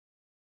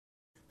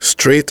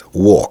straight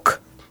walk.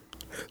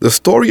 The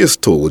story is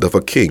told of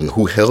a king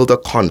who held a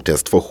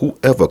contest for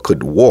whoever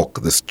could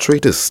walk the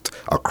straightest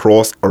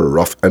across a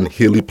rough and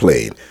hilly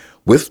plain,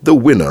 with the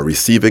winner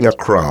receiving a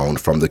crown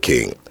from the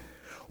king.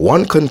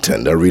 One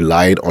contender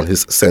relied on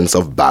his sense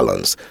of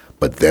balance,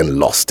 but then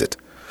lost it.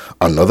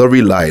 Another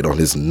relied on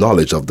his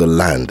knowledge of the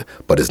land,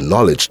 but his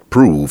knowledge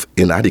proved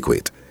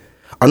inadequate.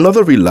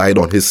 Another relied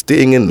on his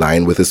staying in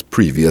line with his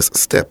previous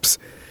steps.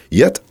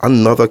 Yet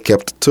another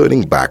kept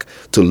turning back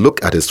to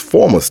look at his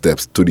former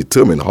steps to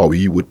determine how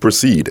he would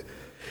proceed.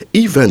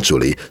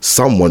 Eventually,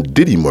 someone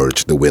did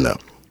emerge the winner.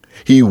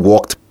 He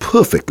walked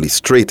perfectly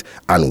straight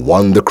and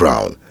won the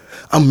crown.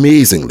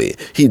 Amazingly,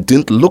 he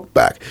didn't look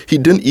back. He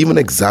didn't even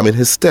examine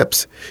his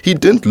steps. He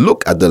didn't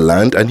look at the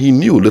land, and he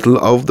knew little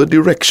of the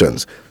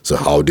directions. So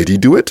how did he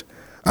do it?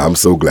 I'm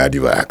so glad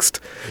you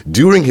asked.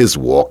 During his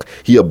walk,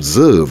 he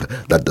observed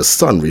that the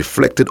sun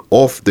reflected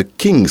off the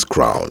king's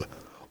crown.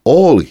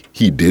 All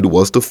he did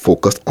was to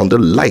focus on the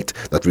light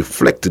that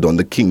reflected on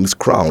the king's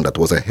crown that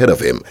was ahead of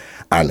him,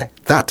 and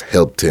that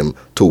helped him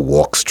to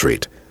walk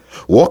straight.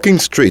 Walking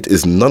straight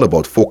is not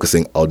about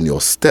focusing on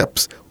your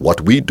steps,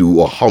 what we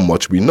do or how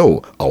much we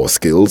know, our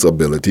skills,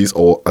 abilities,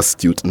 or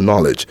astute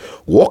knowledge.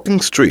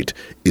 Walking straight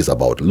is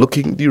about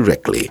looking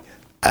directly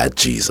at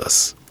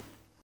Jesus.